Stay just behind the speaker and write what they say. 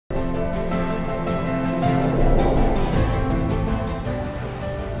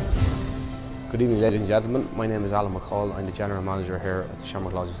Good evening, ladies and gentlemen. My name is Alan McCall. I'm the General Manager here at the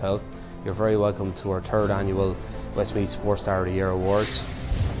Shamrock Lodge Hotel. You're very welcome to our third annual Westmeath Sports Star of the Year Awards.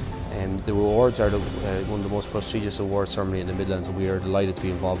 The awards are one of the most prestigious awards ceremony in the Midlands, and we are delighted to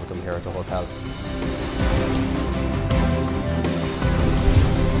be involved with them here at the hotel.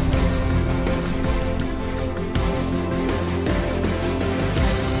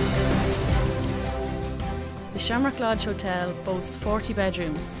 The Shamrock Lodge Hotel boasts 40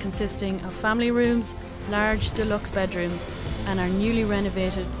 bedrooms, consisting of family rooms, large deluxe bedrooms and our newly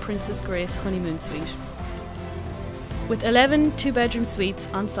renovated Princess Grace honeymoon suite. With 11 two-bedroom suites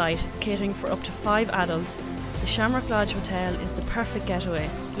on site, catering for up to 5 adults, the Shamrock Lodge Hotel is the perfect getaway,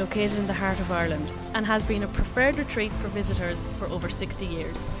 located in the heart of Ireland, and has been a preferred retreat for visitors for over 60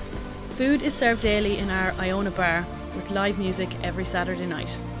 years. Food is served daily in our Iona bar, with live music every Saturday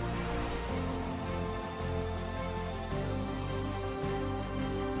night.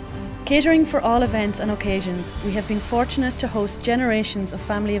 Catering for all events and occasions, we have been fortunate to host generations of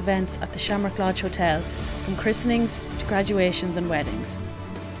family events at the Shamrock Lodge Hotel, from christenings to graduations and weddings.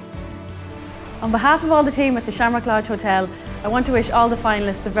 On behalf of all the team at the Shamrock Lodge Hotel, I want to wish all the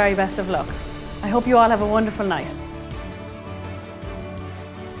finalists the very best of luck. I hope you all have a wonderful night.